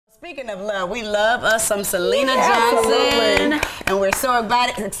Speaking of love, we love us some Syleena Johnson, and we're so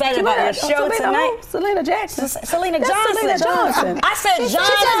excited about your show tonight. Syleena Jackson. Syleena Johnson. Syleena Johnson. I said Johnson. She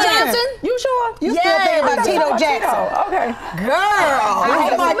said Johnson. You sure? You still think about Tito Jackson? Okay. Girl.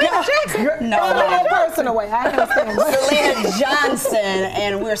 Oh my God. Jackson. No. That person away. I understand. Syleena Johnson,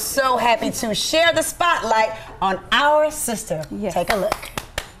 and we're so happy to share the spotlight on our sister. Yes. Take a look.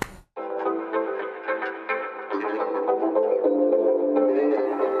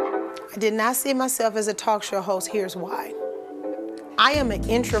 I did not see myself as a talk show host. Here's why. I am an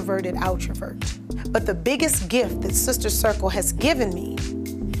introverted outrovert, but the biggest gift that Sister Circle has given me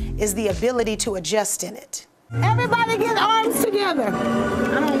is the ability to adjust in it. Everybody get arms together.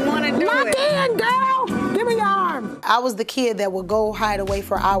 I don't want to do Lock it. in, girl. Give me your arm. I was the kid that would go hide away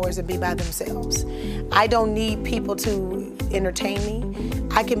for hours and be by themselves. I don't need people to entertain me.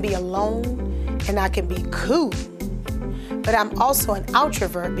 I can be alone and I can be cool. But I'm also an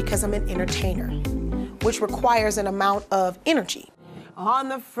outrovert because I'm an entertainer, which requires an amount of energy. On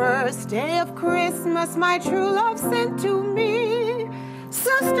the first day of Christmas, my true love sent to me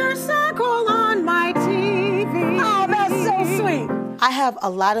Sister Circle on my TV. Oh, that's so sweet. I have a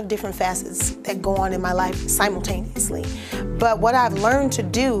lot of different facets that go on in my life simultaneously. But what I've learned to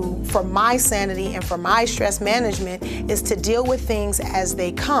do for my sanity and for my stress management is to deal with things as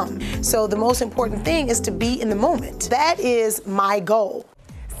they come. So the most important thing is to be in the moment. That is my goal.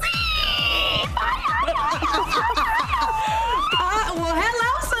 Well, hello,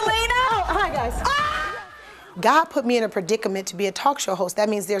 Syleena. Oh, hi, guys. God put me in a predicament to be a talk show host. That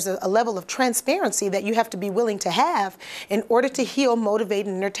means there's a level of transparency that you have to be willing to have in order to heal, motivate,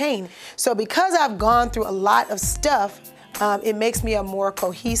 and entertain. So because I've gone through a lot of stuff, it makes me a more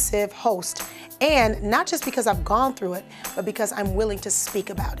cohesive host. And not just because I've gone through it, but because I'm willing to speak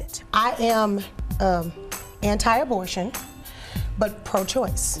about it. I am anti-abortion, but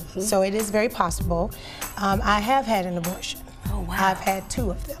pro-choice. So it is very possible. I have had an abortion. Oh, wow. I've had 2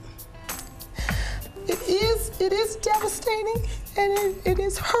 of them. It is devastating, and it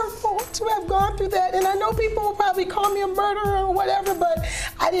is hurtful to have gone through that. And I know people will probably call me a murderer or whatever, but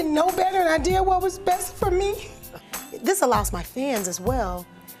I didn't know better and I did what was best for me. This allows my fans as well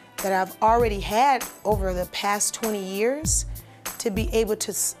that I've already had over the past 20 years to be able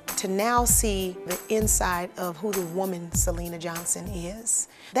to now see the inside of who the woman Syleena Johnson is.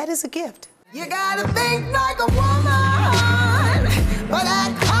 That is a gift. You gotta think like a woman, but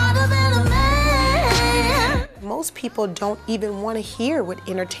act harder than a man. Most people don't even want to hear what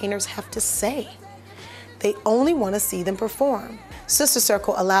entertainers have to say. They only want to see them perform. Sister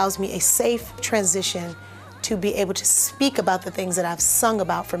Circle allows me a safe transition to be able to speak about the things that I've sung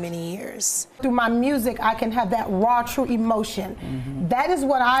about for many years. Through my music, I can have that raw, true emotion. That is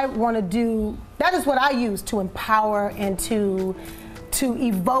what I want to do. That is what I use to empower and to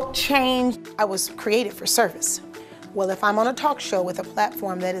evoke change. I was created for service. Well, if I'm on a talk show with a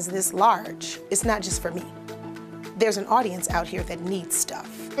platform that is this large, it's not just for me. There's an audience out here that needs stuff.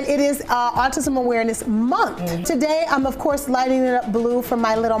 It is Autism Awareness Month. Today, I'm of course lighting it up blue for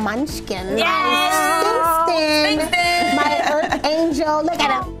my little munchkin. Yes! My Earth Angel. Look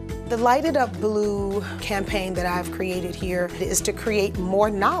at him. The Light It Up Blue campaign that I've created here is to create more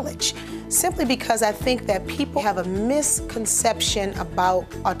knowledge, simply because I think that people have a misconception about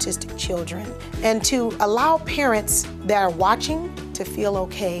autistic children, and to allow parents that are watching to feel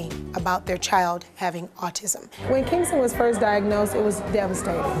okay about their child having autism. When Kingston was first diagnosed, it was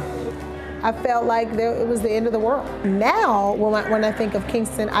devastating. I felt like it was the end of the world. Now, when I think of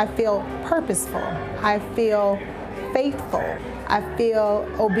Kingston, I feel purposeful. I feel faithful. I feel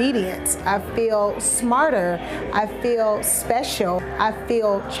obedient. I feel smarter. I feel special. I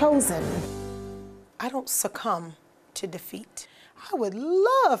feel chosen. I don't succumb to defeat. I would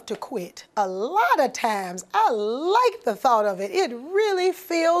love to quit. A lot of times, I like the thought of it. It really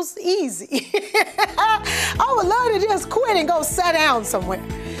feels easy. I would love to just quit and go sit down somewhere.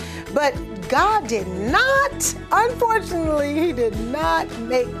 But God did not, unfortunately, He did not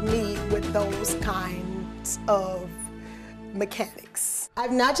make me with those kinds of mechanics.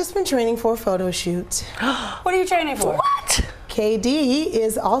 I've not just been training for a photo shoot. What are you training for? What? KD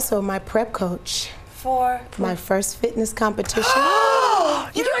is also my prep coach. For my first fitness competition.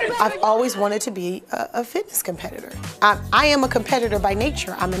 I've always wanted to be a fitness competitor. I am a competitor by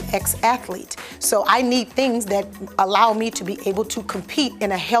nature. I'm an ex-athlete. So I need things that allow me to be able to compete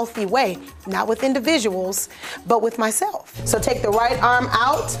in a healthy way, not with individuals, but with myself. So take the right arm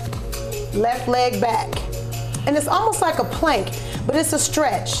out, left leg back. And it's almost like a plank, but it's a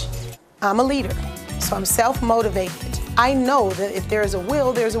stretch. I'm a leader, so I'm self-motivated. I know that if there is a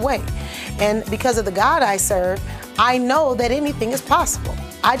will, there's a way. And because of the God I serve, I know that anything is possible.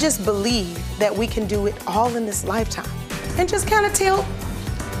 I just believe that we can do it all in this lifetime. And just kind of tell.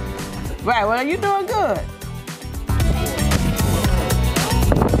 Right, well, you're doing good.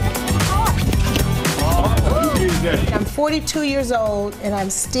 I'm 42 years old and I'm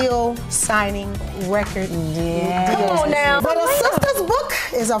still signing record deals. Come on now. But a sister's book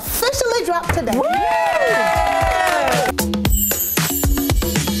is officially dropped today. Woo!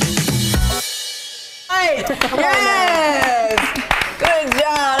 Hey, yes! Good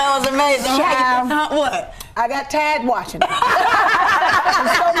job, that was amazing. What? I got tired watching it.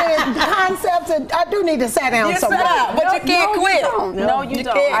 So many concepts, and I do need to sit down somewhere. But you can't quit. No, you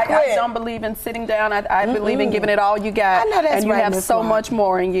don't. I don't believe in sitting down. I believe in giving it all you got. I know that's and you right, have Miss so White. much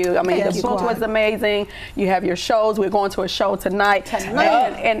more in you. I mean, Thank the you, book White. was amazing. You have your shows. We're going to a show tonight.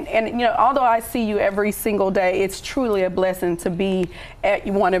 And you know, although I see you every single day, it's truly a blessing to be at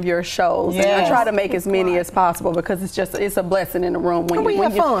one of your shows. Yes. And I try to make as many as possible because it's a blessing in the room. When we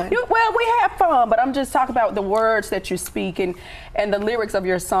have fun. Well, we have fun, but I'm just talking about the words that you speak and the lyrics of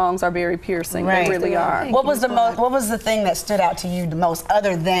your songs are very piercing. Right. They really are. What was the thing that stood out to you the most,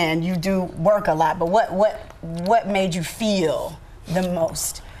 other than you do work a lot, but what made you feel the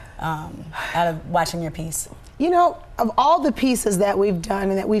most out of watching your piece? You know, of all the pieces that we've done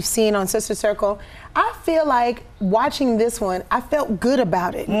and that we've seen on Sister Circle, I feel like watching this one, I felt good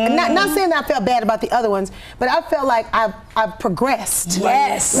about it. Not saying that I felt bad about the other ones, but I felt like I've progressed.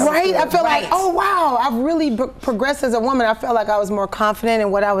 Yes. Right? I feel like, oh wow, I've really progressed as a woman. I felt like I was more confident in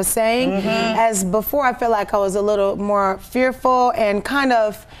what I was saying. As before, I felt like I was a little more fearful and kind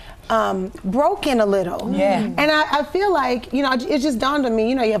of broken a little. Yeah. And I feel like, you know, it just dawned on me,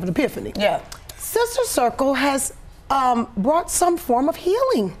 you know, you have an epiphany. Yeah. Sister Circle has brought some form of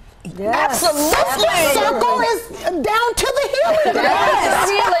healing. Yes. Absolutely. Sister Circle is down to the healing. Yes.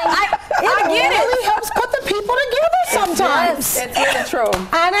 I get it. It really helps put the people together sometimes. It's really true.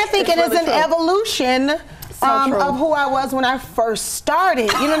 And I think It's it is really an true. evolution true. of who I was when I first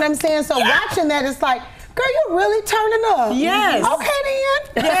started. You know what I'm saying? So watching that, it's like, girl, you're really turning up. Yes. Okay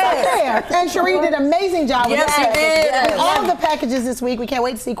then. Yes. And Cherie did an amazing job with Yes, that she package. did. And all the packages this week. We can't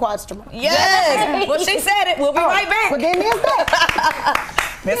wait to see Quads tomorrow. Yes. Well, she said it. We'll be right back. But then there's that.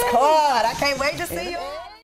 Miss Claude, I can't wait to see you.